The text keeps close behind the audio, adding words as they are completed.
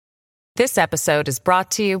This episode is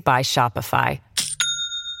brought to you by Shopify.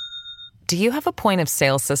 Do you have a point of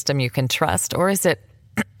sale system you can trust, or is it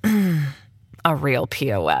a real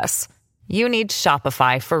POS? You need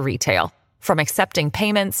Shopify for retail. From accepting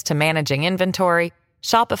payments to managing inventory,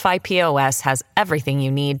 Shopify POS has everything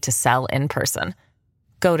you need to sell in person.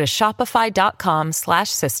 Go to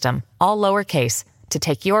shopify.com/system, all lowercase, to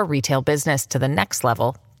take your retail business to the next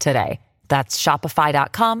level today. That's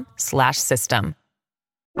shopify.com/system.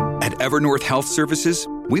 At Evernorth Health Services,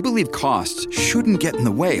 we believe costs shouldn't get in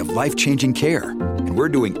the way of life-changing care, and we're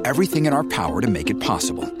doing everything in our power to make it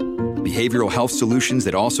possible. Behavioral health solutions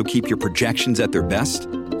that also keep your projections at their best?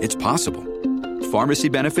 It's possible. Pharmacy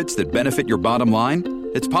benefits that benefit your bottom line?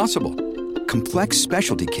 It's possible. Complex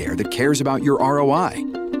specialty care that cares about your ROI?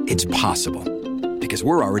 It's possible. Because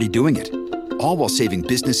we're already doing it. All while saving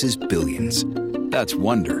businesses billions. That's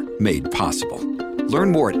Wonder made possible.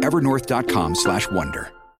 Learn more at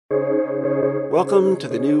evernorth.com/wonder. Welcome to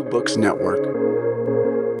the New Books Network.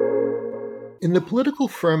 In the political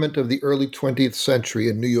ferment of the early 20th century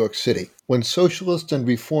in New York City, when socialists and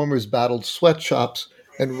reformers battled sweatshops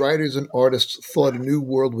and writers and artists thought a new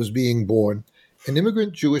world was being born, an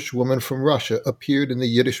immigrant Jewish woman from Russia appeared in the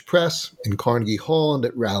Yiddish press, in Carnegie Hall, and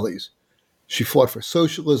at rallies. She fought for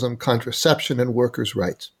socialism, contraception, and workers'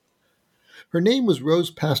 rights. Her name was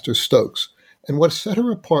Rose Pastor Stokes, and what set her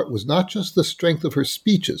apart was not just the strength of her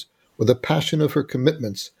speeches or the passion of her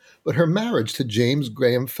commitments, but her marriage to James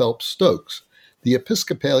Graham Phelps Stokes, the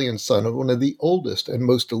Episcopalian son of one of the oldest and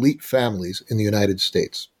most elite families in the United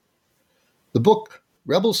States. The book,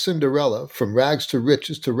 Rebel Cinderella, From Rags to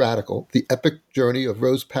Riches to Radical, The Epic Journey of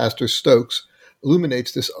Rose Pastor Stokes,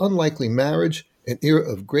 illuminates this unlikely marriage, an era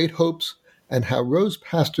of great hopes, and how Rose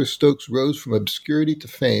Pastor Stokes rose from obscurity to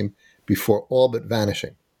fame before all but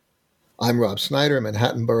vanishing. I'm Rob Snyder, a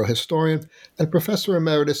Manhattan Borough historian and Professor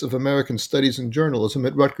Emeritus of American Studies and Journalism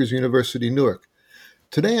at Rutgers University, Newark.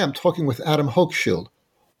 Today I'm talking with Adam Hochschild,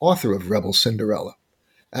 author of Rebel Cinderella.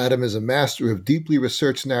 Adam is a master of deeply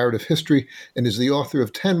researched narrative history and is the author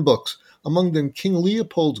of 10 books, among them King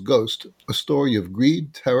Leopold's Ghost, a story of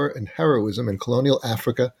greed, terror, and heroism in colonial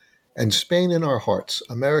Africa, and Spain in Our Hearts,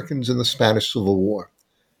 Americans in the Spanish Civil War.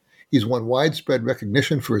 He's won widespread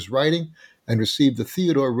recognition for his writing and received the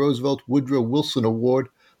Theodore Roosevelt Woodrow Wilson Award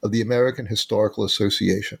of the American Historical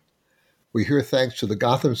Association. We're here thanks to the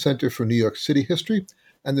Gotham Center for New York City History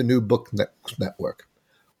and the New Book Network.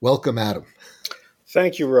 Welcome, Adam.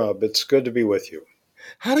 Thank you, Rob. It's good to be with you.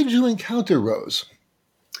 How did you encounter Rose?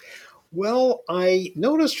 Well, I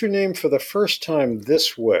noticed her name for the first time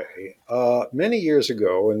this way. Many years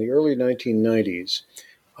ago, in the early 1990s,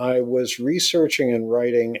 I was researching and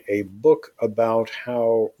writing a book about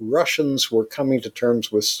how Russians were coming to terms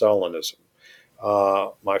with Stalinism.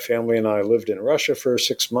 My family and I lived in Russia for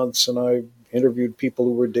 6 months, and I interviewed people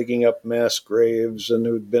who were digging up mass graves and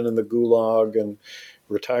who'd been in the Gulag and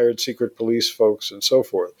retired secret police folks and so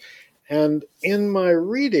forth. And in my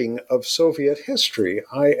reading of Soviet history,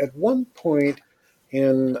 I, at one point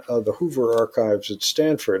in the Hoover Archives at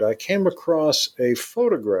Stanford, I came across a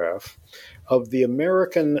photograph of the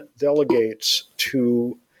American delegates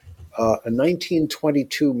to a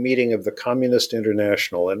 1922 meeting of the Communist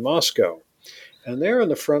International in Moscow. And there in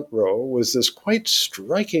the front row was this quite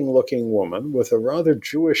striking-looking woman with a rather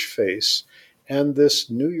Jewish face and this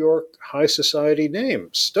New York high society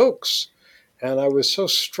name, Stokes. And I was so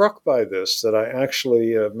struck by this that I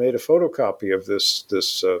actually made a photocopy of this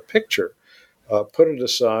picture, put it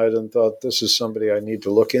aside, and thought, this is somebody I need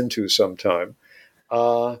to look into sometime.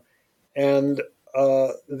 And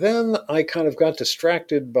then I kind of got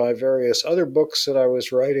distracted by various other books that I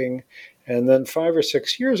was writing. And then 5 or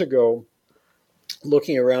 6 years ago,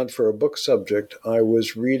 looking around for a book subject, I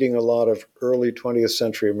was reading a lot of early 20th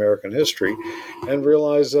century American history and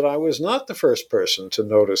realized that I was not the first person to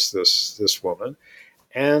notice this woman.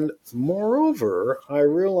 And moreover, I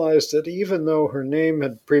realized that even though her name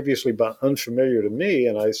had previously been unfamiliar to me,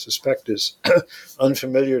 and I suspect is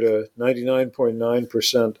unfamiliar to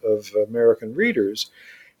 99.9% of American readers,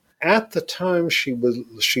 at the time she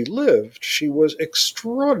lived, she was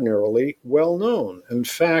extraordinarily well known. In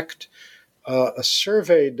fact, a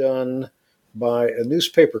survey done by a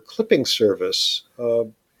newspaper clipping service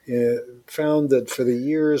found that for the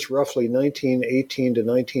years roughly 1918 to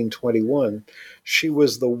 1921, she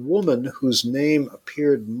was the woman whose name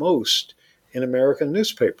appeared most in American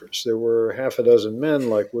newspapers. There were half a dozen men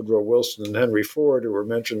like Woodrow Wilson and Henry Ford who were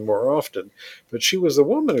mentioned more often, but she was the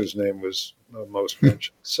woman whose name was most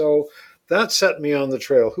mentioned. So that set me on the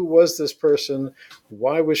trail. Who was this person?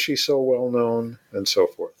 Why was she so well known? And so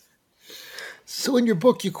forth. So in your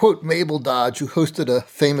book, you quote Mabel Dodge, who hosted a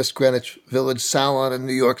famous Greenwich Village salon in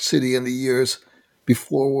New York City in the years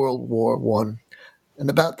before World War I. And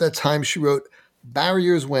about that time, she wrote,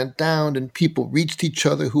 barriers went down and people reached each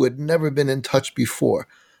other who had never been in touch before.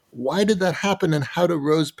 Why did that happen, and how do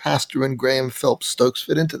Rose Pastor and Graham Phelps Stokes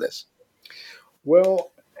fit into this?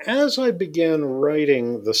 Well, as I began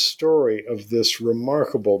writing the story of this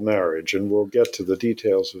remarkable marriage, and we'll get to the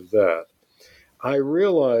details of that, I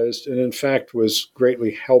realized, and in fact was greatly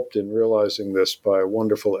helped in realizing this by a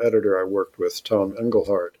wonderful editor I worked with, Tom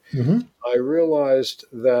Engelhardt. I realized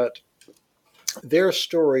that their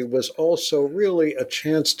story was also really a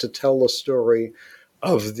chance to tell the story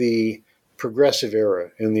of the progressive era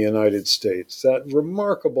in the United States, that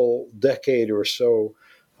remarkable decade or so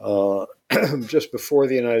just before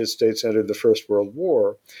the United States entered the First World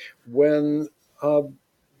War, when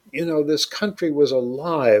this country was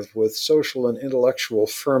alive with social and intellectual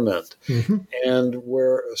ferment, and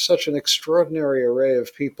where such an extraordinary array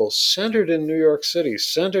of people centered in New York City,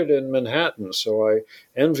 centered in Manhattan. So I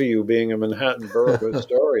envy you being a Manhattan borough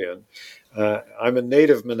historian. I'm a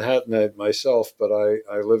native Manhattanite myself, but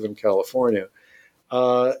I live in California.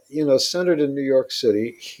 Centered in New York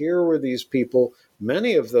City, here were these people,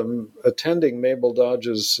 many of them attending Mabel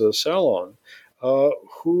Dodge's salon,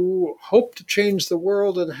 who hoped to change the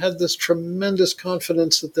world and had this tremendous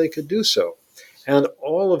confidence that they could do so. And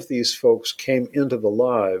all of these folks came into the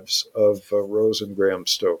lives of Rose and Graham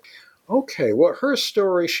Stokes. Okay, well, her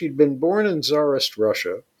story, she'd been born in Tsarist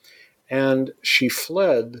Russia, and she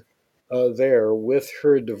fled there with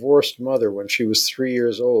her divorced mother when she was 3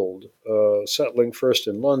 years old, settling first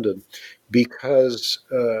in London, because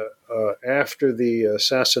after the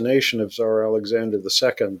assassination of Tsar Alexander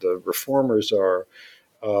II, the reformer Tsar,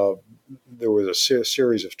 there was a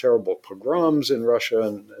series of terrible pogroms in Russia,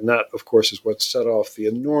 and that, of course, is what set off the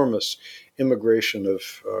enormous immigration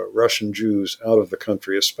of Russian Jews out of the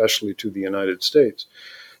country, especially to the United States.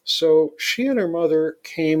 So she and her mother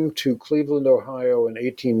came to Cleveland, Ohio in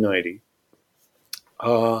 1890,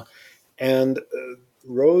 and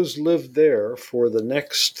Rose lived there for the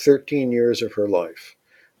next 13 years of her life.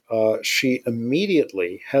 She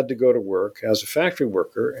immediately had to go to work as a factory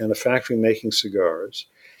worker in a factory making cigars.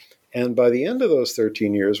 And by the end of those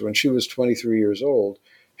 13 years, when she was 23 years old,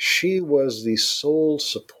 she was the sole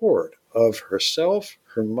support of herself,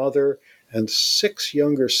 her mother, and 6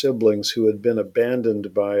 younger siblings who had been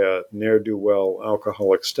abandoned by a ne'er-do-well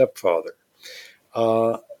alcoholic stepfather.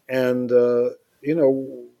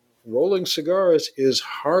 Rolling cigars is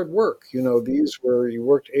hard work. You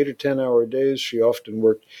worked 8 or 10-hour days. She often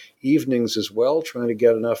worked evenings as well, trying to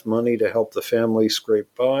get enough money to help the family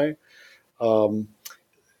scrape by.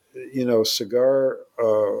 Cigar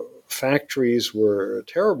factories were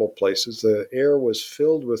terrible places. The air was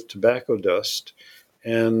filled with tobacco dust,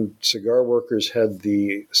 and cigar workers had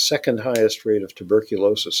the second highest rate of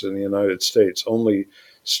tuberculosis in the United States. Only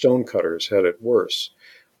stonecutters had it worse.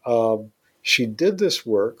 She did this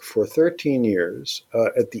work for 13 years.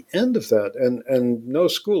 At the end of that, and no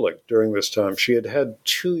schooling during this time, she had had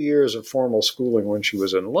 2 years of formal schooling when she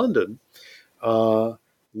was in London,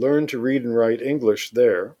 learned to read and write English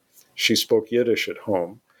there. She spoke Yiddish at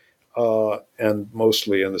home, and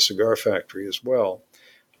mostly in the cigar factory as well.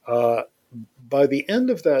 By the end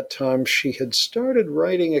of that time, she had started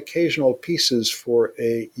writing occasional pieces for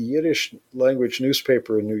a Yiddish language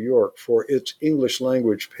newspaper in New York for its English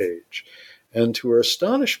language page. And to her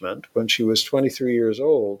astonishment, when she was 23 years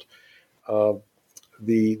old,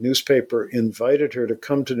 the newspaper invited her to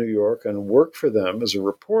come to New York and work for them as a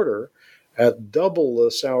reporter at double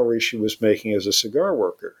the salary she was making as a cigar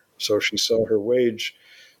worker. So she saw her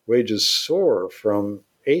wages soar from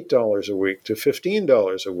 $8 a week to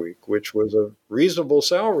 $15 a week, which was a reasonable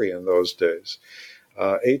salary in those days.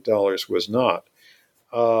 $8 was not.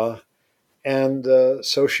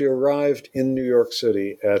 So she arrived in New York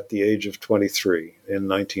City at the age of 23 in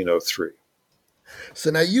 1903.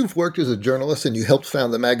 So now you've worked as a journalist and you helped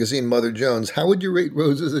found the magazine Mother Jones. How would you rate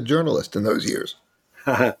Rose as a journalist in those years?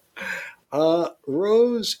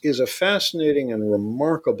 Rose is a fascinating and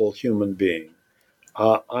remarkable human being.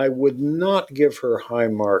 I would not give her high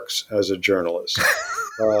marks as a journalist.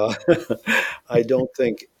 I don't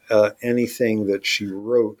think anything that she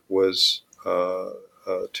wrote was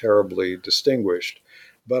terribly distinguished.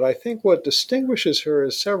 But I think what distinguishes her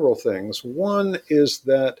is several things. One is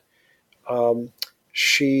that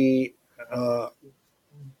she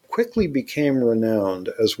quickly became renowned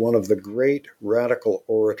as one of the great radical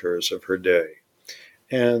orators of her day.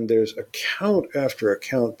 And there's account after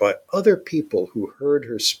account by other people who heard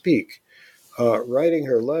her speak writing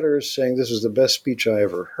her letters saying this is the best speech I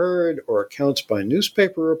ever heard, or accounts by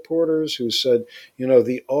newspaper reporters who said,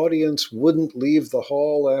 the audience wouldn't leave the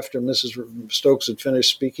hall after Mrs. Stokes had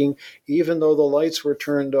finished speaking, even though the lights were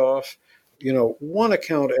turned off. One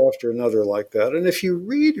account after another like that. And if you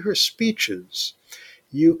read her speeches,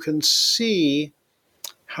 you can see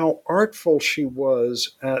how artful she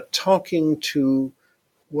was at talking to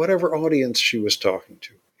whatever audience she was talking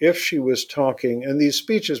to. If she was talking, and these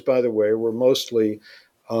speeches, by the way, were mostly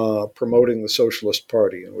promoting the Socialist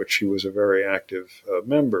Party, in which she was a very active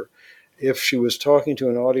member. If she was talking to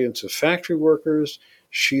an audience of factory workers,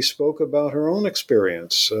 she spoke about her own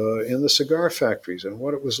experience in the cigar factories and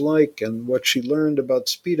what it was like and what she learned about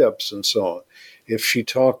speed-ups and so on. If she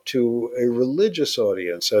talked to a religious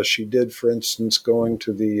audience, as she did, for instance, going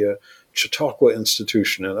to the Chautauqua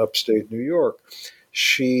Institution in upstate New York,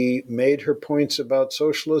 she made her points about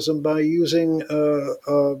socialism by using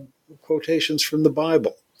quotations from the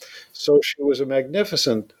Bible. So she was a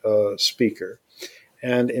magnificent speaker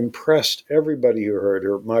and impressed everybody who heard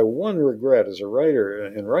her. My one regret as a writer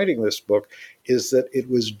in writing this book is that it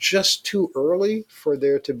was just too early for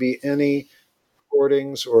there to be any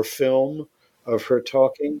recordings or film of her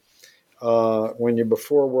talking. When you're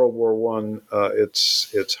before World War One,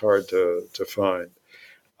 it's hard to find.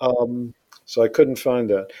 So I couldn't find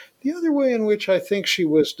that. The other way in which I think she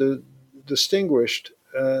was distinguished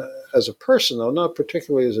as a person, though not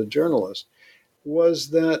particularly as a journalist, was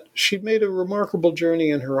that she'd made a remarkable journey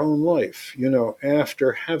in her own life.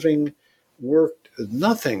 After having worked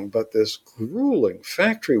nothing but this grueling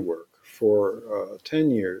factory work for 10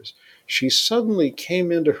 years, she suddenly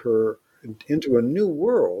came into a new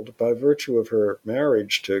world by virtue of her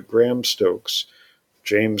marriage to Graham Stokes.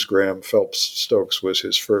 James Graham Phelps Stokes was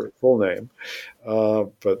his full name,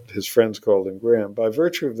 but his friends called him Graham. By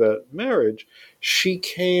virtue of that marriage, she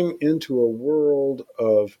came into a world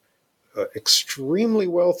of extremely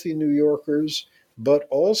wealthy New Yorkers, but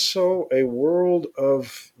also a world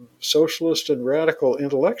of socialist and radical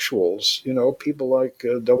intellectuals, people like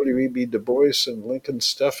W.E.B. Du Bois and Lincoln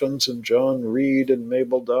Steffens and John Reed and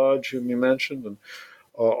Mabel Dodge, whom you mentioned, and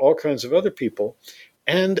all kinds of other people.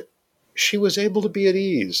 And she was able to be at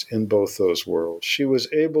ease in both those worlds. She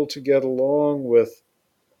was able to get along with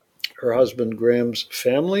her husband Graham's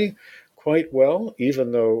family quite well,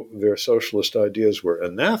 even though their socialist ideas were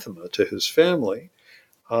anathema to his family.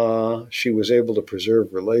 She was able to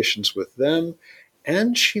preserve relations with them,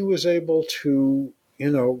 and she was able to,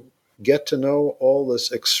 get to know all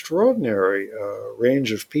this extraordinary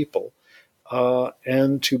range of people,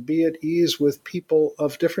 and to be at ease with people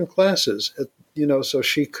of different classes. So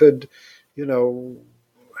she could,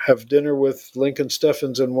 have dinner with Lincoln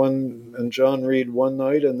Steffens and John Reed one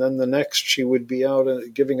night, and then the next she would be out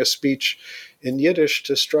giving a speech in Yiddish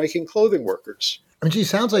to striking clothing workers. I mean, she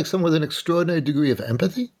sounds like someone with an extraordinary degree of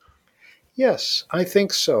empathy. Yes, I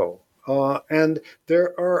think so. And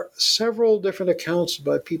there are several different accounts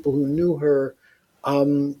by people who knew her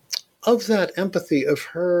of that empathy, of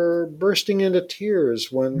her bursting into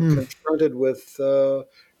tears when confronted with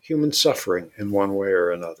human suffering in one way or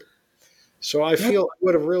another. So I feel I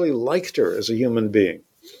would have really liked her as a human being.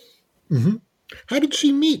 Mm-hmm. How did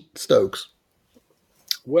she meet Stokes?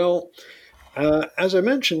 Well, as I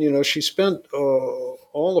mentioned, she spent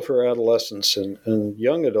all of her adolescence and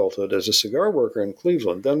young adulthood as a cigar worker in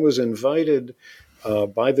Cleveland, then was invited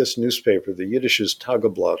by this newspaper, the Yiddish's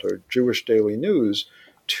Tageblatt, or Jewish Daily News,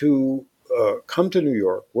 to come to New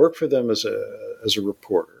York, work for them as a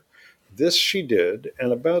reporter. This she did,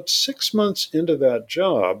 and about 6 months into that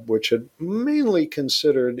job, which had mainly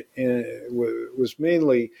was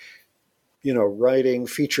mainly writing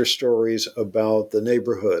feature stories about the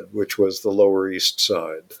neighborhood, which was the Lower East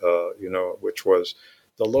Side, which was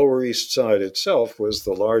the Lower East Side itself was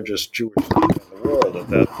the largest Jewish town in the world at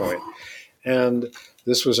that point. And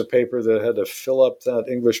this was a paper that had to fill up that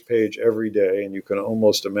English page every day, and you can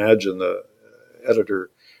almost imagine the editor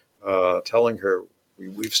telling her,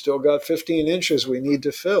 we've still got 15 inches we need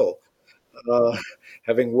to fill.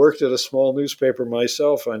 Having worked at a small newspaper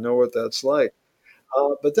myself, I know what that's like.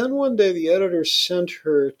 But then one day the editor sent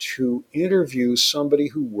her to interview somebody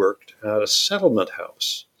who worked at a settlement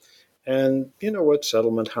house. And you know what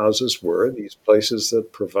settlement houses were, these places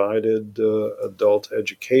that provided adult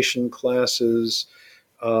education classes,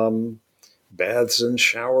 baths and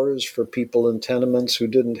showers for people in tenements who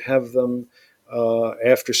didn't have them,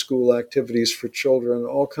 after-school activities for children,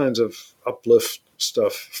 all kinds of uplift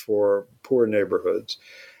stuff for poor neighborhoods.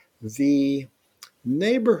 The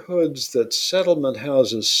neighborhoods that settlement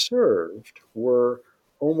houses served were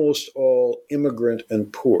almost all immigrant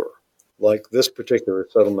and poor. like this particular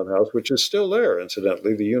settlement house, which is still there,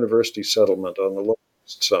 incidentally, the university settlement on the Lower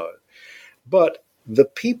East Side. But the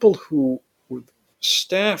people who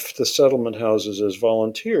staffed the settlement houses as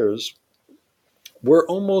volunteers were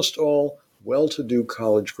almost all well-to-do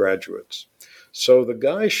college graduates. So the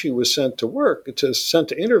guy she was sent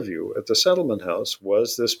to interview at the settlement house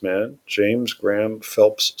was this man, James Graham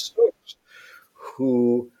Phelps Stokes,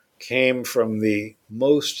 who came from the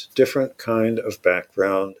most different kind of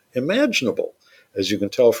background imaginable. As you can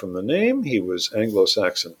tell from the name, he was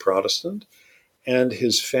Anglo-Saxon Protestant, and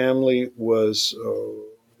his family was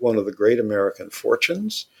one of the great American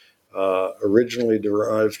fortunes, originally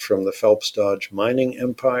derived from the Phelps Dodge mining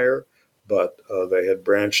empire, but they had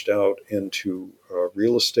branched out into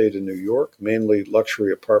real estate in New York, mainly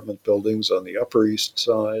luxury apartment buildings on the Upper East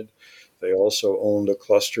Side. They also owned a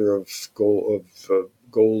cluster of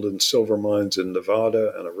gold and silver mines in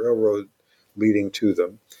Nevada and a railroad leading to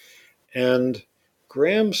them. And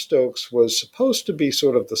Graham Stokes was supposed to be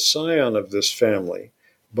sort of the scion of this family,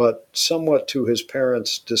 but somewhat to his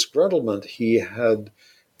parents' disgruntlement, he had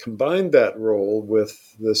combined that role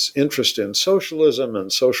with this interest in socialism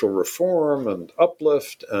and social reform and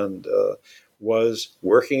uplift, and was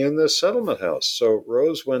working in this settlement house. So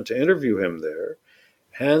Rose went to interview him there,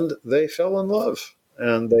 and they fell in love,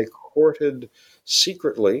 and they courted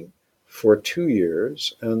secretly for 2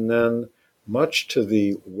 years, and then, much to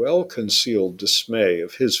the well-concealed dismay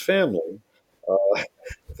of his family,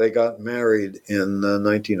 they got married in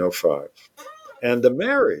 1905. And the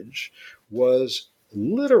marriage was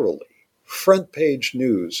literally front page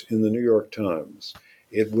news in the New York Times.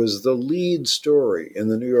 It was the lead story in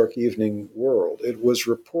the New York Evening World. It was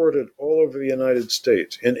reported all over the United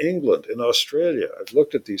States, in England, in Australia. I've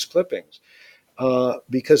looked at these clippings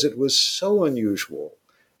because it was so unusual.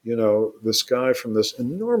 You know, this guy from this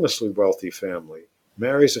enormously wealthy family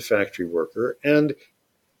marries a factory worker, and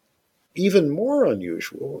even more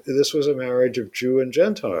unusual, this was a marriage of Jew and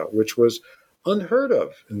Gentile, which was unheard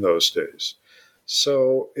of in those days.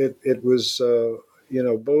 So it was,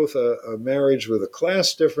 both a marriage with a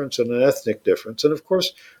class difference and an ethnic difference. And of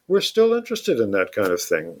course, we're still interested in that kind of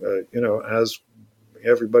thing, as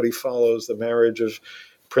everybody follows the marriage of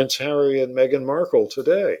Prince Harry and Meghan Markle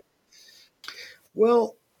today.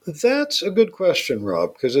 Well, that's a good question,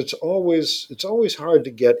 Rob, because it's always hard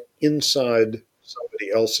to get inside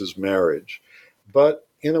somebody else's marriage. But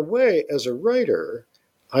in a way, as a writer,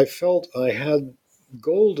 I felt I had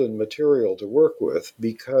golden material to work with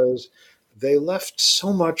because they left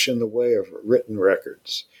so much in the way of written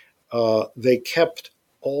records. They kept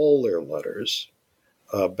all their letters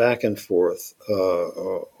back and forth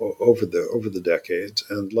over the decades,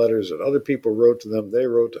 and letters that other people wrote to them, they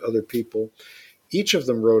wrote to other people. Each of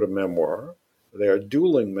them wrote a memoir. They are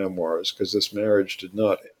dueling memoirs because this marriage did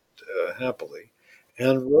not end happily.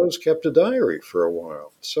 And Rose kept a diary for a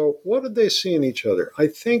while. So what did they see in each other? I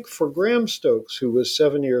think for Graham Stokes, who was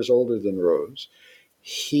 7 years older than Rose,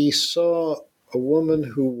 he saw a woman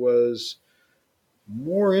who was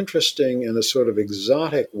more interesting in a sort of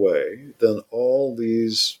exotic way than all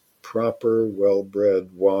these proper, well-bred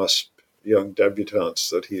WASP young debutantes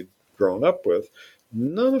that he'd grown up with,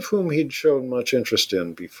 none of whom he'd shown much interest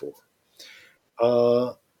in before.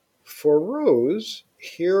 For Rose,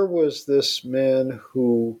 here was this man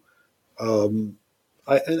who, in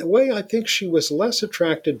a way, I think she was less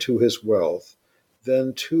attracted to his wealth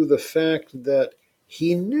than to the fact that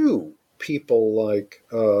he knew people like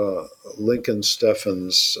Lincoln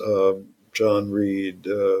Steffens, John Reed,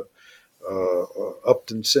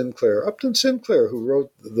 Upton Sinclair. Upton Sinclair, who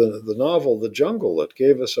wrote the novel The Jungle that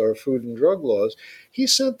gave us our food and drug laws, he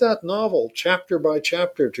sent that novel chapter by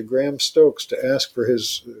chapter to Graham Stokes to ask for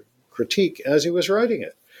his critique as he was writing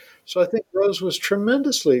it. So I think Rose was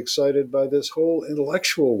tremendously excited by this whole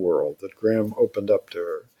intellectual world that Graham opened up to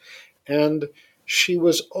her. And she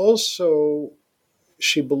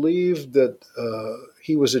believed that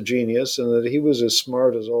he was a genius and that he was as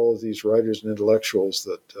smart as all of these writers and intellectuals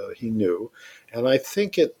that he knew. And I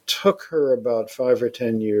think it took her about 5 or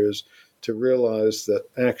 10 years to realize that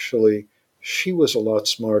actually she was a lot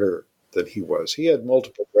smarter than he was. He had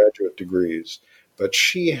multiple graduate degrees, but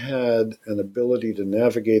she had an ability to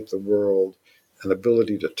navigate the world, an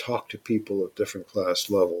ability to talk to people at different class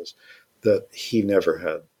levels that he never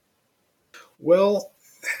had. Well,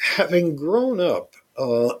 having grown up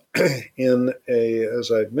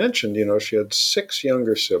as I'd mentioned, she had 6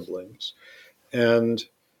 younger siblings. And,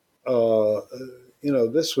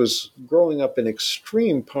 this was growing up in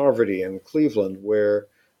extreme poverty in Cleveland, where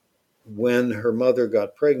when her mother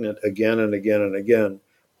got pregnant again and again and again,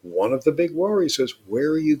 one of the big worries is, where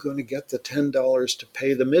are you going to get the $10 to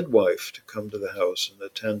pay the midwife to come to the house and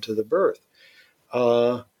attend to the birth?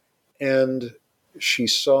 And she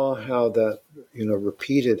saw how that,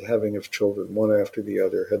 repeated having of children, one after the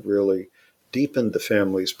other, had really deepened the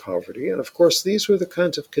family's poverty. And of course, these were the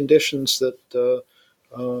kinds of conditions that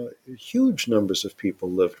huge numbers of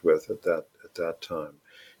people lived with at that time.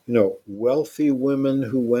 Wealthy women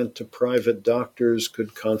who went to private doctors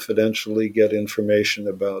could confidentially get information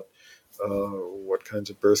about what kinds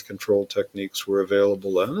of birth control techniques were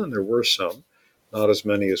available then, and there were some, not as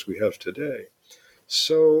many as we have today.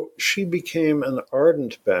 So she became an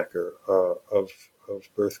ardent backer of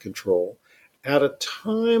birth control at a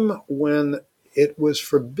time when it was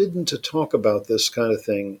forbidden to talk about this kind of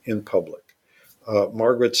thing in public.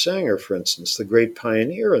 Margaret Sanger, for instance, the great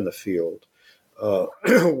pioneer in the field,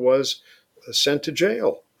 was sent to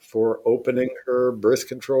jail for opening her birth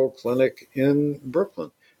control clinic in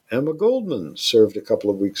Brooklyn. Emma Goldman served a couple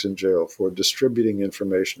of weeks in jail for distributing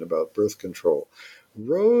information about birth control.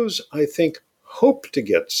 Rose, I think, hoped to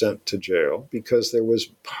get sent to jail because there was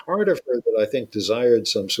part of her that I think desired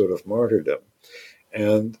some sort of martyrdom.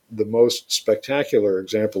 And the most spectacular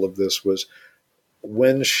example of this was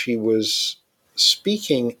when she was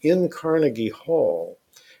speaking in Carnegie Hall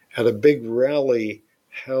at a big rally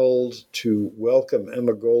held to welcome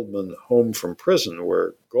Emma Goldman home from prison,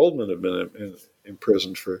 where Goldman had been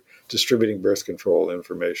imprisoned for distributing birth control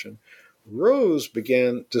information. Rose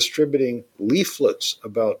began distributing leaflets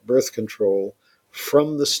about birth control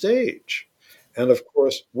from the stage, and of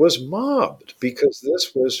course was mobbed because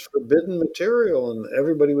this was forbidden material and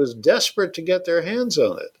everybody was desperate to get their hands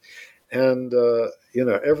on it. And,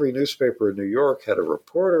 every newspaper in New York had a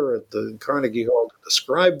reporter at the Carnegie Hall to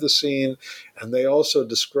describe the scene, and they also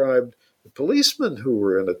described the policemen who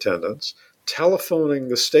were in attendance telephoning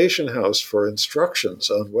the station house for instructions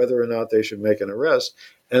on whether or not they should make an arrest,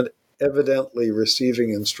 and evidently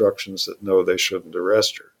receiving instructions that no, they shouldn't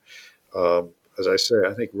arrest her. As I say,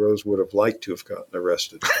 I think Rose would have liked to have gotten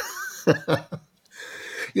arrested.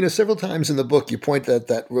 Several times in the book you point out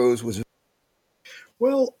that Rose was...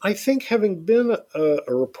 Well, I think having been a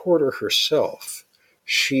reporter herself,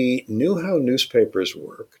 she knew how newspapers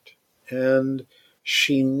worked, and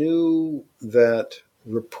she knew that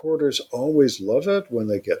reporters always love it when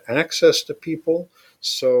they get access to people.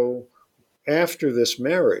 So after this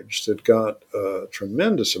marriage that got a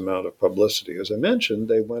tremendous amount of publicity, as I mentioned,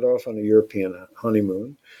 they went off on a European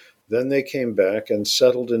honeymoon. Then they came back and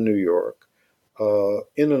settled in New York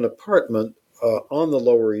in an apartment on the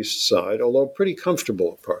Lower East Side, although a pretty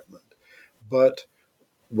comfortable apartment. But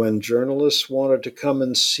when journalists wanted to come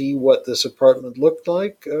and see what this apartment looked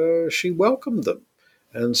like, she welcomed them.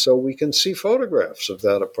 And so we can see photographs of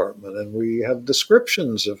that apartment, and we have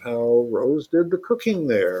descriptions of how Rose did the cooking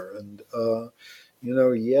there. And,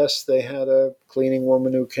 yes, they had a cleaning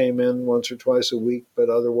woman who came in once or twice a week, but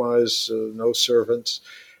otherwise no servants.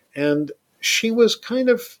 And she was kind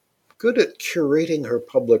of good at curating her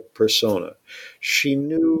public persona. She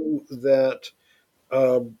knew that,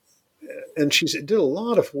 and she did a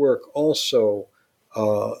lot of work also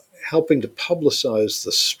helping to publicize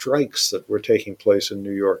the strikes that were taking place in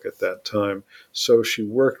New York at that time. So she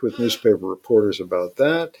worked with newspaper reporters about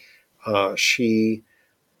that. She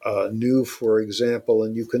knew, for example,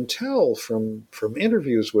 and you can tell from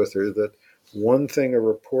interviews with her, that one thing a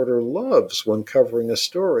reporter loves when covering a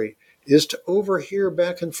story is to overhear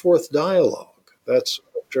back and forth dialogue. That's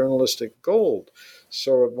journalistic gold.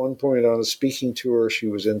 So at one point on a speaking tour, she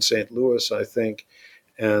was in St. Louis, I think,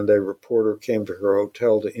 and a reporter came to her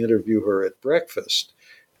hotel to interview her at breakfast.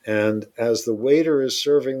 And as the waiter is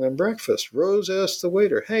serving them breakfast, Rose asked the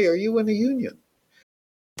waiter, "Hey, are you in a union?"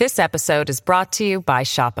 This episode is brought to you by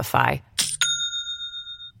Shopify.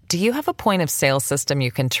 Do you have a point of sale system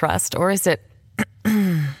you can trust, or is it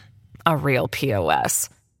a real POS?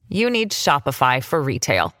 You need Shopify for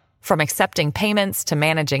retail. From accepting payments to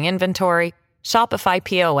managing inventory, Shopify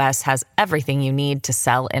POS has everything you need to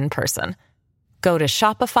sell in person. Go to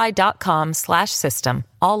shopify.com/system,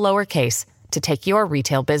 all lowercase, to take your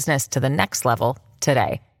retail business to the next level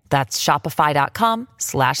today. That's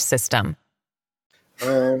shopify.com/system.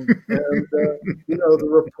 The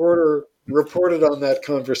reporter reported on that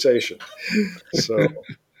conversation.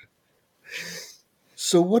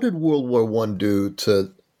 So what did World War I do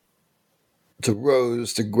to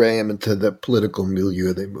Rose, to Graham, and to the political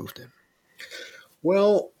milieu they moved in?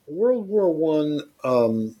 Well, World War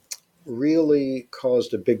I really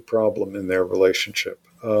caused a big problem in their relationship.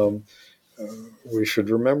 We should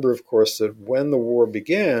remember, of course, that when the war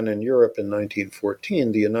began in Europe in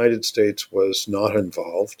 1914, the United States was not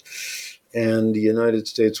involved. and the United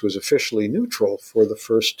States was officially neutral for the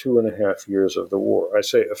first 2.5 years of the war. I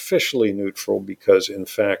say officially neutral because, in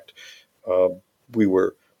fact, we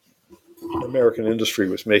were American industry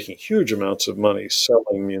was making huge amounts of money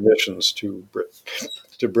selling munitions to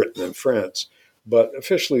Britain and France, but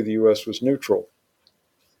officially the U.S. was neutral.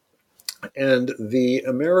 And the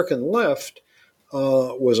American left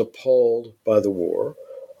was appalled by the war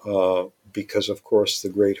because, of course, the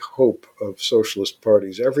great hope of socialist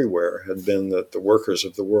parties everywhere had been that the workers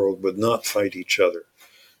of the world would not fight each other.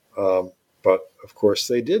 But, of course,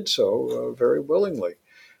 they did so very willingly.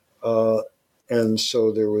 And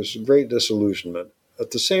so there was great disillusionment.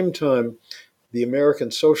 At the same time, the American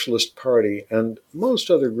Socialist Party and most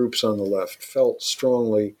other groups on the left felt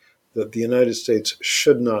strongly that the United States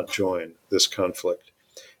should not join this conflict.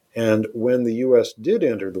 And when the U.S. did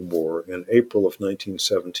enter the war in April of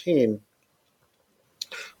 1917,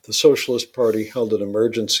 the Socialist Party held an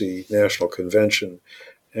emergency national convention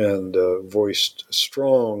and voiced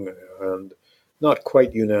strong and not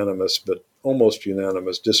quite unanimous, but almost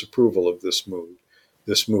unanimous disapproval of this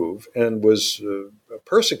move, and was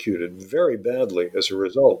persecuted very badly as a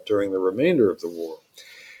result during the remainder of the war.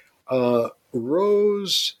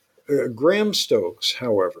 Graham Stokes,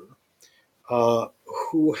 however,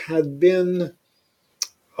 who had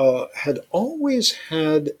always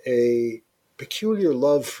had a peculiar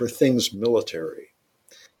love for things military.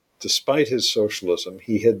 Despite his socialism,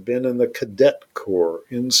 he had been in the cadet corps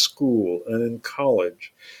in school and in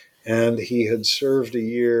college, and he had served a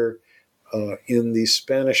year in the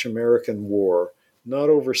Spanish-American War, not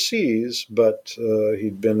overseas, but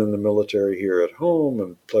he'd been in the military here at home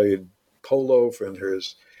and played polo for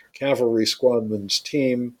his cavalry squadron's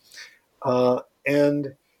team.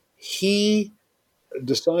 And he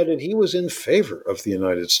decided he was in favor of the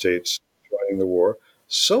United States joining the war,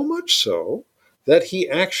 so much so that he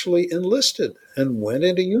actually enlisted and went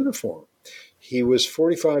into uniform. He was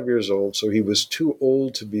 45 years old, so he was too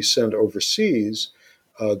old to be sent overseas,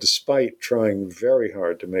 despite trying very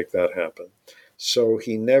hard to make that happen. So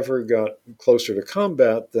he never got closer to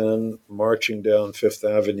combat than marching down Fifth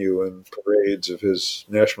Avenue in parades of his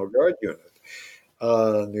National Guard unit,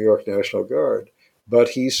 New York National Guard. But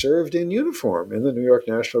he served in uniform in the New York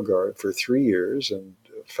National Guard for 3 years and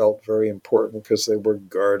felt very important because they were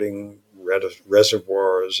guarding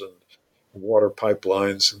reservoirs and water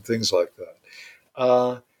pipelines and things like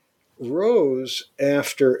that. Rose,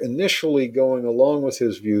 after initially going along with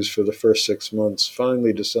his views for the first 6 months,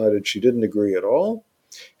 finally decided she didn't agree at all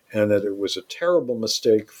and that it was a terrible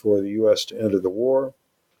mistake for the U.S. to enter the war.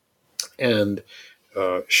 And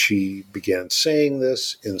she began saying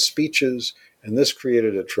this in speeches, and this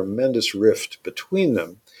created a tremendous rift between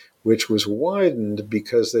them, which was widened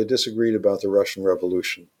because they disagreed about the Russian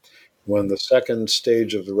Revolution. When the second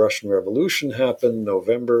stage of the Russian Revolution happened,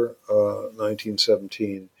 November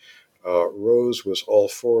 1917, Rose was all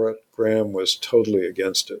for it. Graham was totally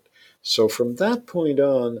against it. So from that point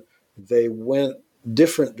on, they went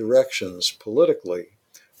different directions politically,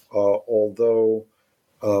 although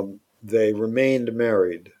they remained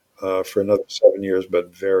married for another 7 years,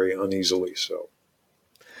 but very uneasily so.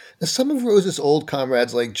 Now, some of Rose's old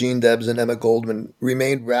comrades like Gene Debs and Emma Goldman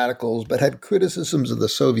remained radicals but had criticisms of the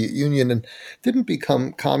Soviet Union and didn't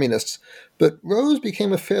become communists. But Rose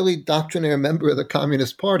became a fairly doctrinaire member of the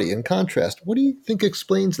Communist Party in contrast. What do you think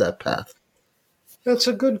explains that path? That's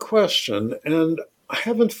a good question, and I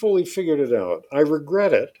haven't fully figured it out. I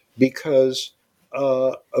regret it because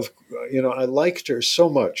I liked her so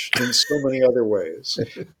much in so many other ways.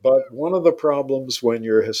 But one of the problems when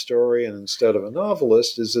you're a historian instead of a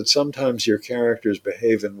novelist is that sometimes your characters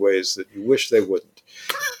behave in ways that you wish they wouldn't.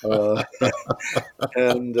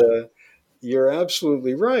 And you're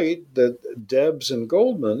absolutely right that Debs and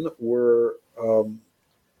Goldman were,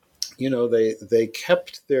 they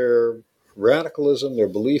kept their radicalism, their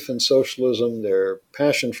belief in socialism, their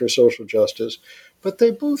passion for social justice, but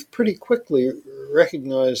they both pretty quickly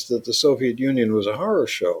recognized that the Soviet Union was a horror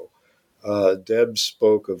show. Debs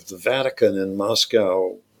spoke of the Vatican in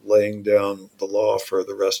Moscow laying down the law for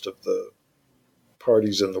the rest of the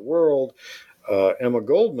parties in the world. Emma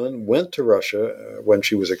Goldman went to Russia when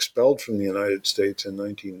she was expelled from the United States in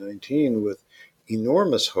 1919 with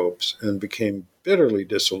enormous hopes and became bitterly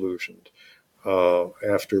disillusioned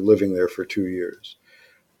after living there for 2 years.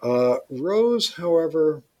 Rose,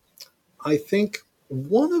 however, I think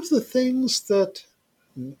one of the things that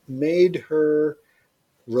made her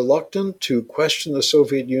reluctant to question the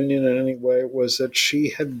Soviet Union in any way was that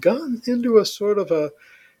she had gone into a sort of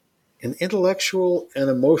an intellectual and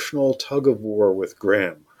emotional tug of war with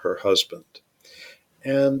Graham, her husband.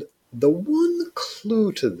 And The one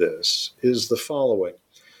clue to this is the following.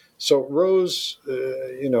 So Rose,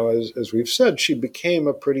 as we've said, she became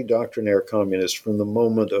a pretty doctrinaire communist from the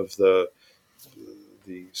moment of the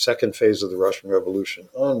second phase of the Russian Revolution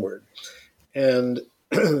onward, and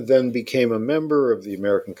then became a member of the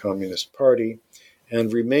American Communist Party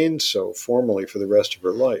and remained so formally for the rest of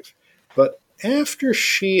her life. But after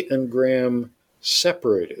she and Graham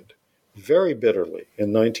separated very bitterly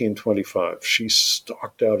in 1925, she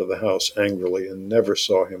stalked out of the house angrily and never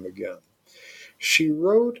saw him again. She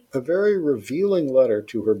wrote a very revealing letter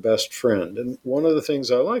to her best friend. And one of the things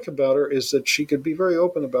I like about her is that she could be very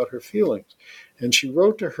open about her feelings. And she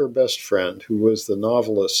wrote to her best friend, who was the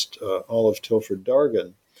novelist Olive Tilford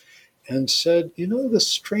Dargan, and said, the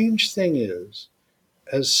strange thing is,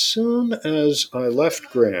 as soon as I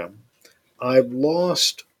left Graham, I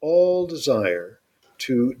lost all desire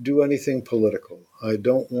to do anything political. I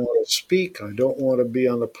don't want to speak. I don't want to be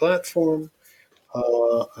on a platform.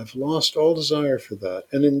 I've lost all desire for that.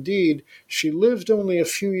 And indeed, she lived only a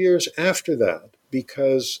few years after that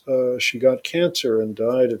because she got cancer and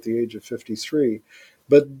died at the age of 53.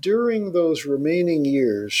 But during those remaining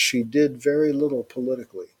years, she did very little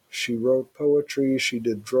politically. She wrote poetry, she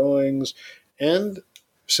did drawings, and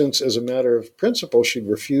since, as a matter of principle, she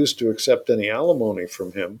refused to accept any alimony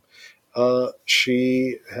from him,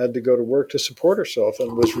 she had to go to work to support herself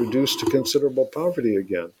and was reduced to considerable poverty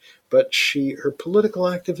again. But her political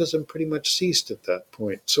activism pretty much ceased at that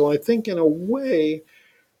point. So I think, in a way,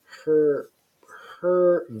 her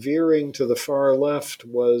veering to the far left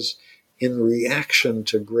was in reaction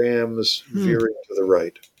to Graham's veering to the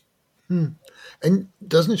right. And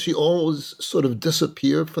doesn't she always sort of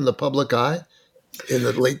disappear from the public eye in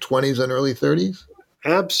the late 20s and early 30s?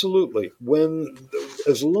 Absolutely.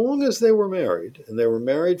 As long as they were married, and they were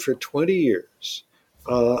married for 20 years,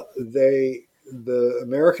 the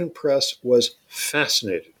American press was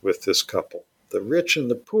fascinated with this couple, the rich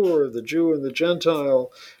and the poor, the Jew and the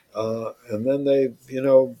Gentile, and then they,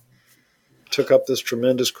 took up this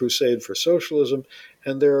tremendous crusade for socialism,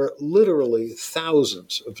 and there are literally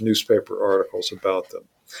thousands of newspaper articles about them.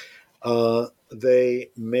 They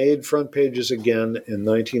made front pages again in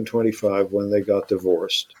 1925 when they got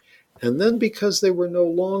divorced. And then, because they were no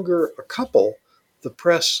longer a couple, the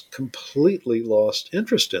press completely lost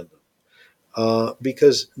interest in them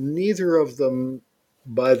because neither of them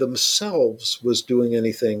by themselves was doing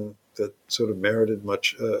anything that sort of merited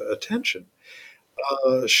much attention.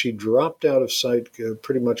 She dropped out of sight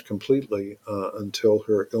pretty much completely until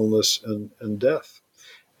her illness and death,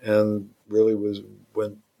 and really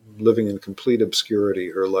went living in complete obscurity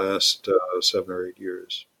her last 7 or 8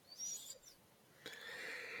 years.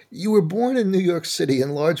 You were born in New York City,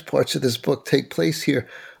 and large parts of this book take place here.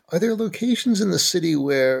 Are there locations in the city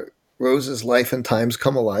where Rose's life and times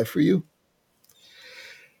come alive for you?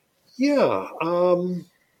 Yeah.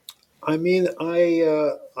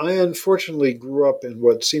 I unfortunately grew up in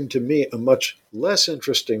what seemed to me a much less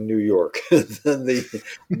interesting New York than the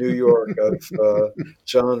New York of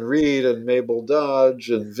John Reed and Mabel Dodge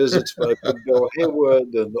and visits by Big Bill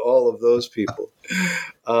Haywood and all of those people.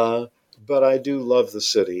 But I do love the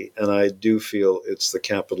city, and I do feel it's the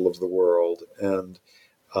capital of the world. And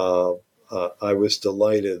I was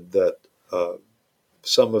delighted that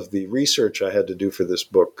some of the research I had to do for this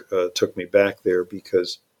book took me back there,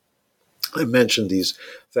 because I mentioned these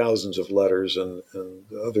thousands of letters and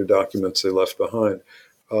other documents they left behind.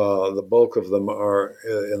 The bulk of them are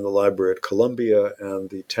in the library at Columbia and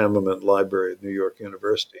the Tamiment Library at New York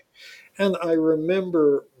University. And I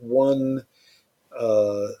remember one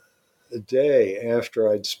day after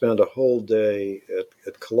I'd spent a whole day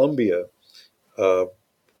at Columbia,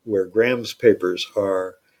 where Graham's papers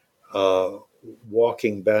are,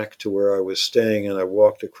 walking back to where I was staying, and I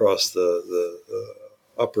walked across the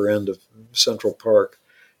upper end of Central Park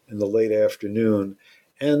in the late afternoon,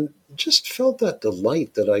 and just felt that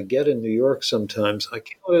delight that I get in New York sometimes.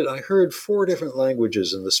 I heard 4 different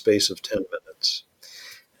languages in the space of 10 minutes.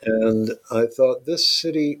 And I thought, this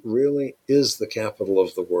city really is the capital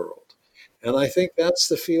of the world. And I think that's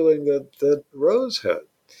the feeling that Rose had.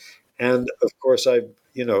 And of course, I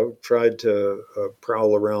tried to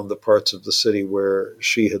prowl around the parts of the city where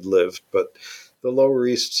she had lived, but the Lower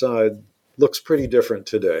East Side looks pretty different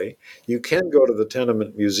today. You can go to the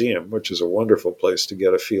Tenement Museum, which is a wonderful place to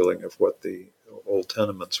get a feeling of what the old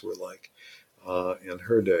tenements were like in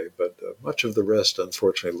her day, but much of the rest,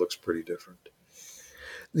 unfortunately, looks pretty different.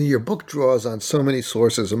 Your book draws on so many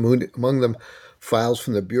sources, among them files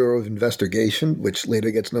from the Bureau of Investigation, which later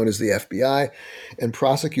gets known as the FBI, and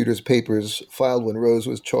prosecutors' papers filed when Rose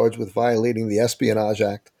was charged with violating the Espionage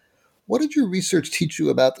Act, What did your research teach you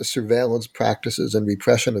about the surveillance practices and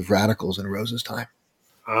repression of radicals in Rose's time?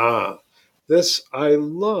 Ah, I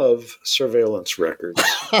love surveillance records.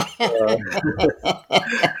 Uh,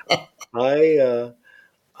 I, uh,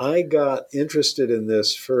 I got interested in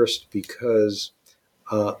this first because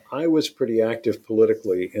I was pretty active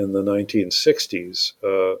politically in the 1960s.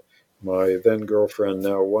 My then girlfriend,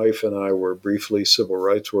 now wife, and I were briefly civil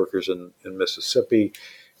rights workers in Mississippi,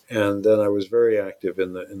 and then I was very active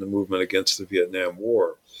in the movement against the Vietnam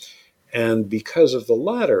War. And because of the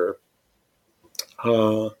latter,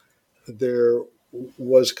 uh, there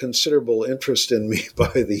was considerable interest in me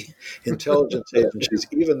by the intelligence agencies,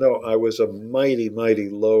 even though I was a mighty, mighty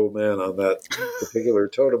low man on that particular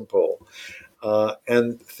totem pole.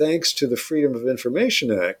 And thanks to the Freedom of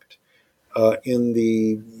Information Act, in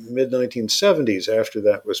the mid 1970s, after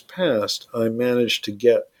that was passed, I managed to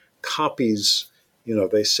get copies.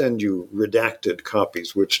 They send you redacted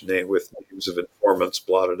copies, with names of informants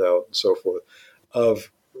blotted out and so forth,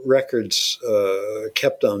 of records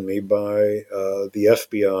kept on me by the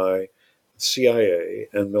FBI, CIA,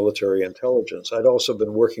 and military intelligence. I'd also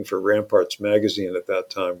been working for Ramparts magazine at that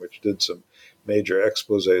time, which did some major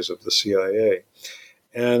exposés of the CIA.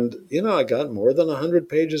 And, I got more than 100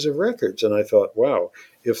 pages of records. And I thought, wow,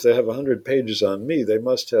 if they have 100 pages on me, they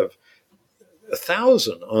must have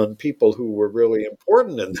 1,000 on people who were really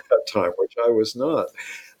important in that time, which I was not.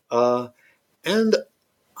 And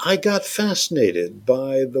I got fascinated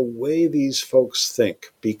by the way these folks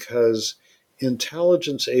think, because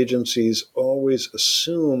intelligence agencies always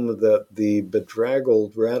assume that the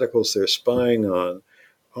bedraggled radicals they're spying on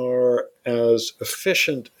are as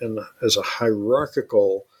efficient and as a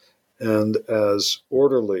hierarchical and as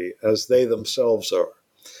orderly as they themselves are.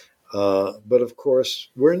 But of course,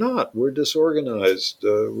 we're not. We're disorganized.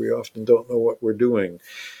 We often don't know what we're doing,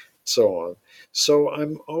 so on. So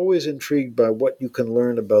I'm always intrigued by what you can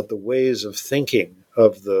learn about the ways of thinking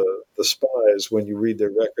of the spies when you read their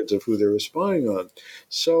records of who they were spying on.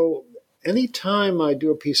 So anytime I do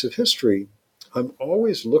a piece of history, I'm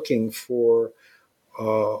always looking for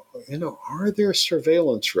are there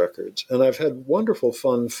surveillance records? And I've had wonderful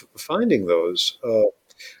fun finding those.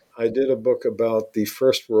 I did a book about the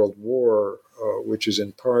First World War, which is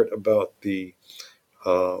in part about the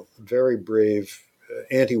very brave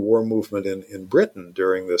anti-war movement in Britain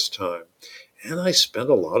during this time. And I spent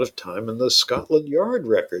a lot of time in the Scotland Yard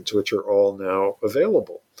records, which are all now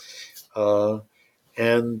available.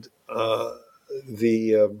 And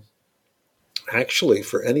the Actually,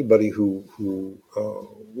 for anybody who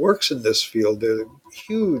works in this field, there's a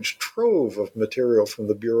huge trove of material from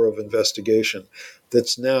the Bureau of Investigation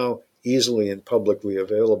that's now easily and publicly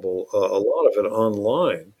available, a lot of it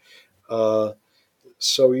online. Uh,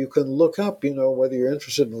 so you can look up, whether you're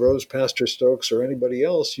interested in Rose Pastor Stokes or anybody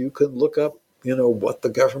else, you can look up, what the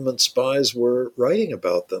government spies were writing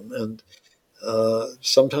about them, and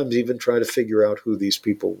sometimes even try to figure out who these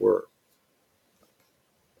people were.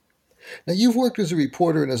 Now, you've worked as a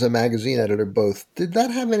reporter and as a magazine editor both. Did that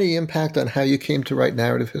have any impact on how you came to write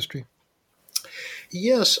narrative history?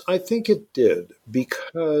 Yes, I think it did,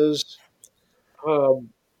 because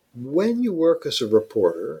when you work as a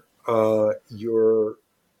reporter, you're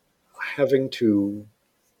having to,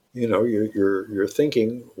 you're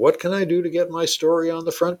thinking, what can I do to get my story on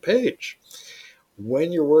the front page?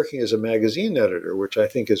 When you're working as a magazine editor, which I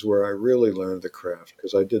think is where I really learned the craft,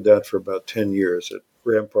 because I did that for about 10 years at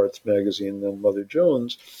Ramparts magazine, then Mother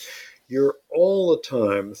Jones, you're all the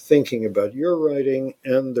time thinking about your writing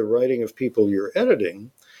and the writing of people you're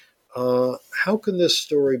editing. How can this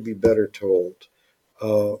story be better told?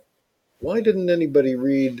 Why didn't anybody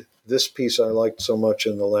read this piece I liked so much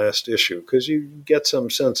in the last issue? Because you get some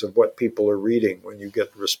sense of what people are reading when you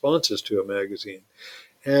get responses to a magazine.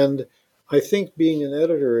 And I think being an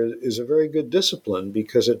editor is a very good discipline,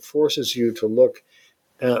 because it forces you to look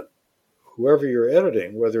at whoever you're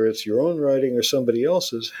editing, whether it's your own writing or somebody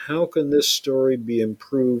else's. How can this story be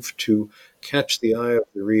improved to catch the eye of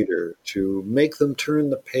the reader, to make them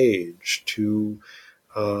turn the page, to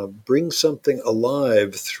bring something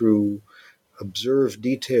alive through observed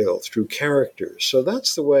detail, through characters? So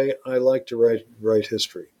that's the way I like to write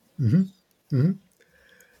history. Mm-hmm. Mm-hmm.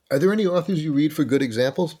 Are there any authors you read for good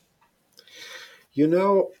examples?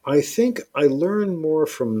 I think I learn more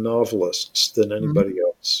from novelists than anybody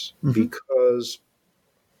else, because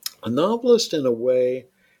a novelist, in a way,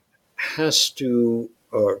 has to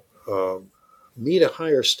meet a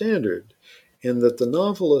higher standard, in that the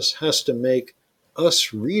novelist has to make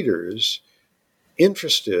us readers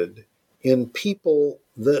interested in people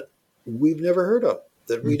that we've never heard of,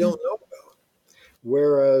 that we don't know about.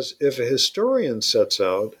 Whereas if a historian sets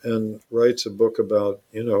out and writes a book about,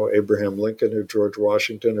 Abraham Lincoln or George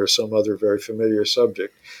Washington or some other very familiar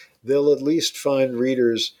subject, they'll at least find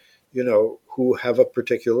readers, who have a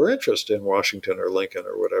particular interest in Washington or Lincoln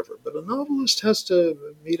or whatever. But a novelist has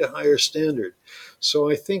to meet a higher standard. So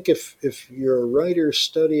I think if you're a writer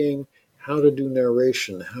studying how to do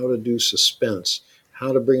narration, how to do suspense,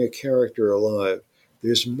 how to bring a character alive,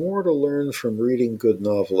 there's more to learn from reading good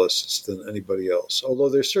novelists than anybody else. Although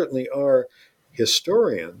there certainly are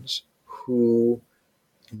historians who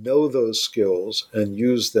know those skills and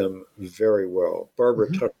use them very well. Barbara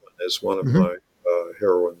Mm-hmm. Tuchman is one of Mm-hmm. my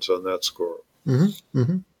heroines on that score. Mm-hmm.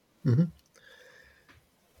 Mm-hmm. Mm-hmm.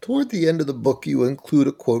 Toward the end of the book, you include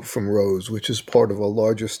a quote from Rose, which is part of a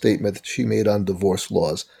larger statement that she made on divorce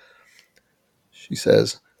laws. She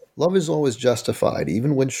says, "Love is always justified,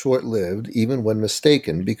 even when short-lived, even when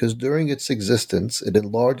mistaken, because during its existence it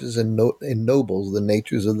enlarges and ennobles the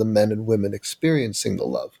natures of the men and women experiencing the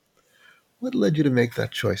love." What led you to make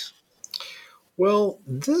that choice? Well,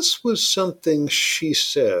 this was something she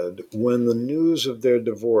said when the news of their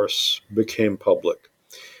divorce became public.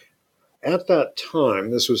 At that time,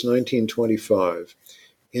 this was 1925,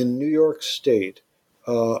 in New York State,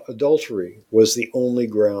 adultery was the only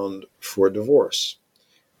ground for divorce.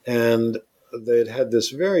 And they'd had this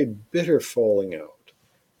very bitter falling out.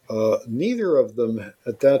 Neither of them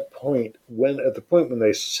at that point, at the point when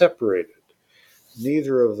they separated,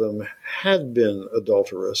 neither of them had been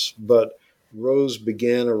adulterous, but Rose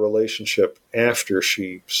began a relationship after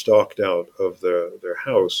she stalked out of their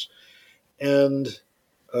house. And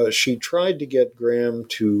she tried to get Graham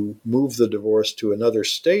to move the divorce to another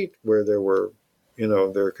state where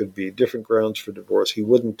there could be different grounds for divorce. He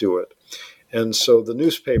wouldn't do it. And so the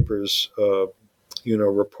newspapers,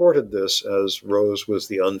 reported this as Rose was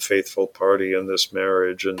the unfaithful party in this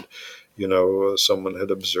marriage. And, someone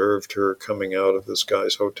had observed her coming out of this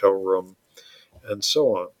guy's hotel room and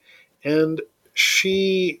so on. And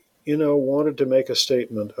she, wanted to make a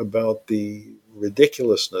statement about the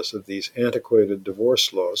ridiculousness of these antiquated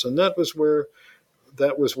divorce laws. And that was where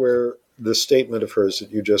the statement of hers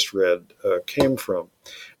that you just read came from.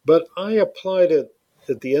 But I applied it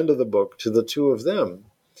at the end of the book to the two of them,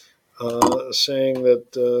 saying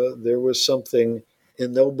that there was something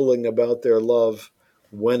ennobling about their love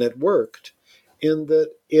when it worked, in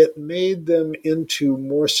that it made them into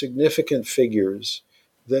more significant figures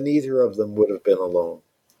than either of them would have been alone.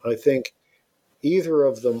 I think either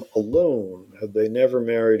of them alone, had they never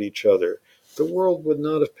married each other, the world would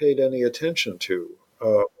not have paid any attention to.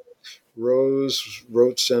 Rose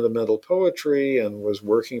wrote sentimental poetry and was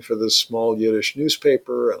working for this small Yiddish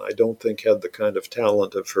newspaper, and I don't think had the kind of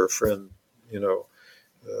talent of her friend,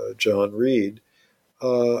 John Reed.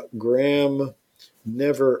 Graham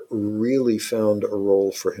never really found a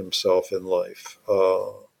role for himself in life.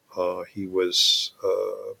 He was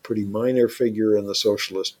a pretty minor figure in the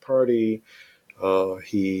Socialist Party.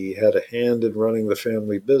 He had a hand in running the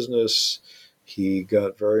family business. He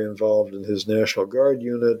got very involved in his National Guard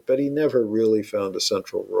unit, but he never really found a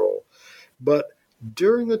central role. But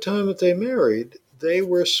during the time that they married, they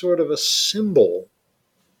were sort of a symbol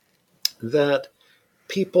that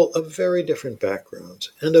people of very different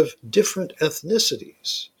backgrounds and of different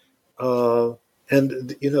ethnicities,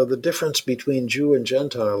 the difference between Jew and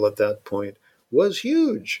Gentile at that point was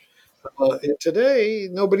huge. Today,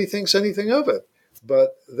 nobody thinks anything of it.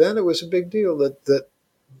 But then it was a big deal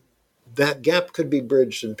that gap could be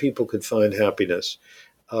bridged and people could find happiness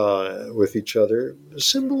with each other,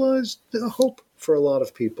 symbolized hope for a lot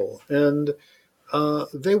of people. And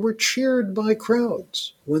they were cheered by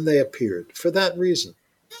crowds when they appeared for that reason.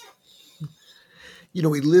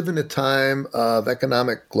 We live in a time of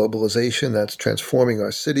economic globalization that's transforming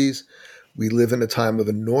our cities. We live in a time of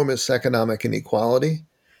enormous economic inequality.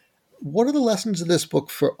 What are the lessons of this book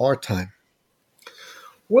for our time?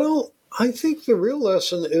 Well, I think the real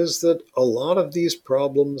lesson is that a lot of these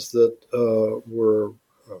problems that were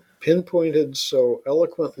pinpointed so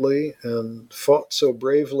eloquently and fought so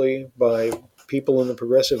bravely by people in the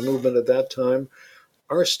progressive movement at that time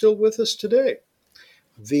are still with us today.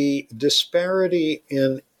 The disparity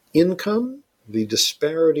in income, the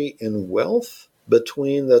disparity in wealth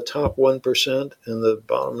between the top 1% and the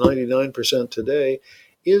bottom 99% today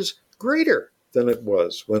is greater than it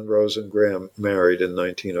was when Rose and Graham married in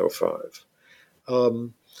 1905.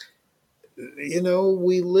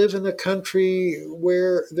 We live in a country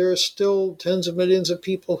where there are still tens of millions of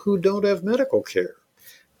people who don't have medical care.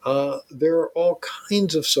 There are all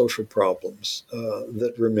kinds of social problems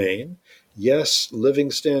that remain. Yes, living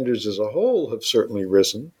standards as a whole have certainly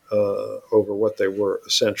risen over what they were a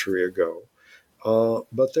century ago.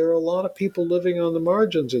 But there are a lot of people living on the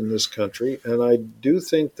margins in this country, and I do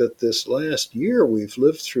think that this last year we've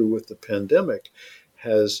lived through with the pandemic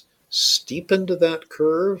has steepened that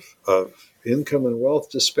curve of income and wealth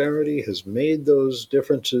disparity, has made those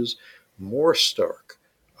differences more stark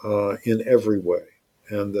in every way,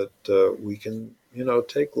 and that we can,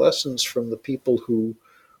 take lessons from the people who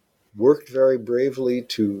worked very bravely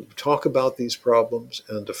to talk about these problems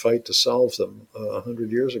and to fight to solve them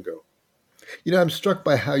 100 years ago. I'm struck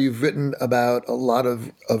by how you've written about a lot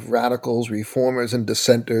of radicals, reformers, and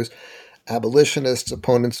dissenters, abolitionists,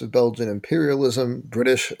 opponents of Belgian imperialism,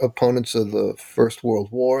 British opponents of the First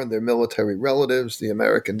World War and their military relatives, the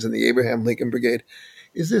Americans in the Abraham Lincoln Brigade.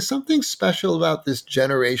 Is there something special about this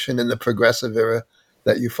generation in the progressive era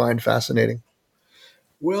that you find fascinating?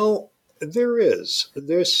 Well, there is.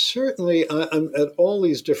 There's certainly, I'm at all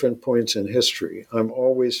these different points in history, I'm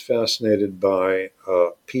always fascinated by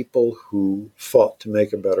people who fought to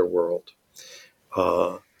make a better world.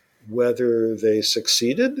 Uh, Whether they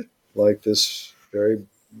succeeded, like this very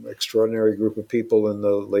extraordinary group of people in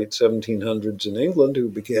the late 1700s in England who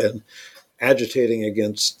began agitating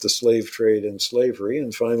against the slave trade and slavery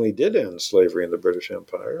and finally did end slavery in the British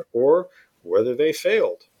Empire, or whether they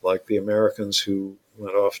failed, like the Americans who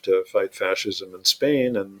went off to fight fascism in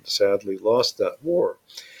Spain and sadly lost that war.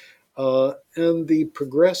 And the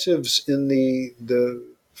progressives in the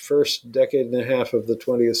first decade and a half of the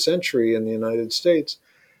 20th century in the United States,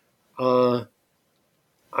 uh,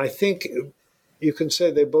 I think you can say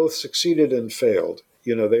they both succeeded and failed.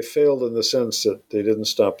 They failed in the sense that they didn't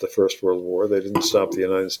stop the First World War. They didn't stop the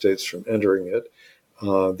United States from entering it.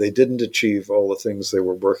 They didn't achieve all the things they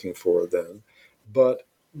were working for then. But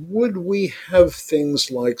would we have things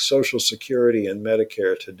like Social Security and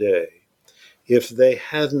Medicare today if they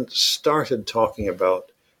hadn't started talking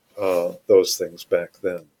about those things back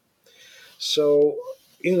then? So,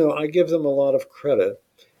 I give them a lot of credit.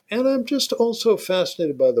 And I'm just also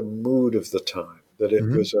fascinated by the mood of the time, that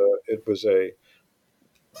Mm-hmm. it was a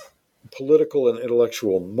political and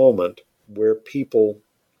intellectual moment where people,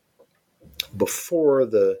 before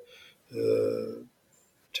the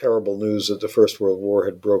terrible news that the First World War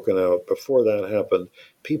had broken out, before that happened,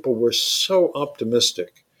 people were so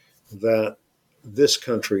optimistic that this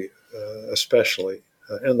country, especially,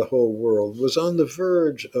 and the whole world, was on the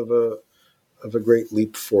verge of a great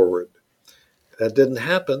leap forward. That didn't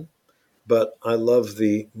happen, but I love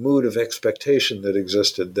the mood of expectation that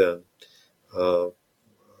existed then uh,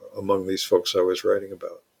 among these folks I was writing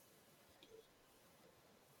about.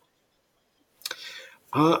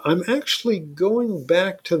 I'm actually going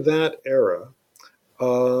back to that era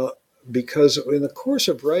uh, because in the course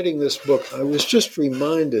of writing this book, I was just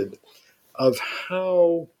reminded of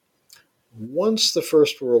how once the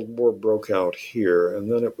First World War broke out here,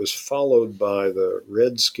 and then it was followed by the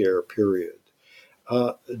Red Scare period,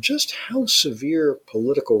 just how severe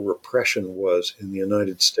political repression was in the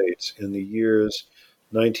United States in the years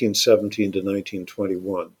 1917 to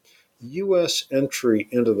 1921. U.S. entry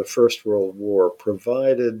into the First World War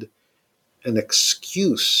provided an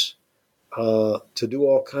excuse to do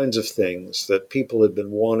all kinds of things that people had been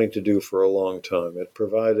wanting to do for a long time. It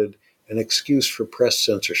provided an excuse for press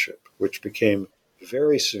censorship, which became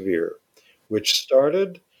very severe, which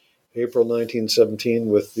started April 1917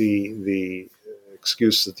 with the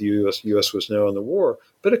excuse that the U.S. was now in the war,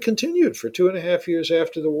 but it continued for 2.5 years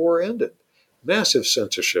after the war ended. Massive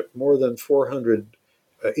censorship, more than 400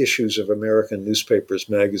 issues of American newspapers,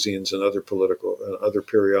 magazines, and other political and other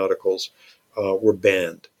periodicals were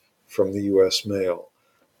banned from the U.S. mail.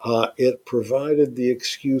 It provided the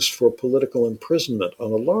excuse for political imprisonment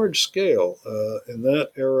on a large scale. In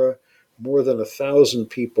that era, more than 1,000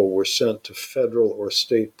 people were sent to federal or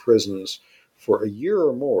state prisons for a year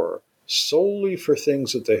or more solely for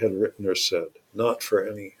things that they had written or said, not for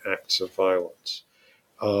any acts of violence.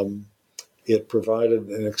 Um, it provided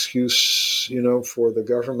an excuse, for the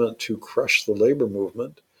government to crush the labor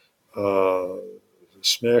movement, uh,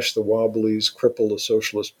 smash the Wobblies, cripple the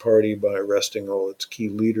Socialist Party by arresting all its key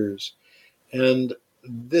leaders. And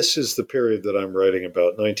this is the period that I'm writing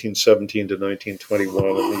about, 1917 to 1921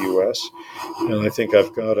 in the U.S. And I think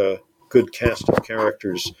I've got a good cast of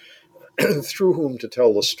characters through whom to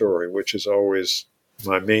tell the story, which is always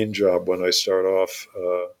my main job when I start off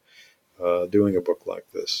doing a book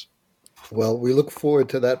like this. Well, we look forward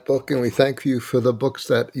to that book, and we thank you for the books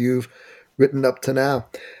that you've written up to now.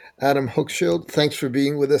 Adam Hochschild, thanks for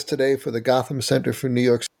being with us today for the Gotham Center for New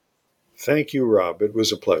York. Thank you, Rob. It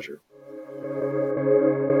was a pleasure.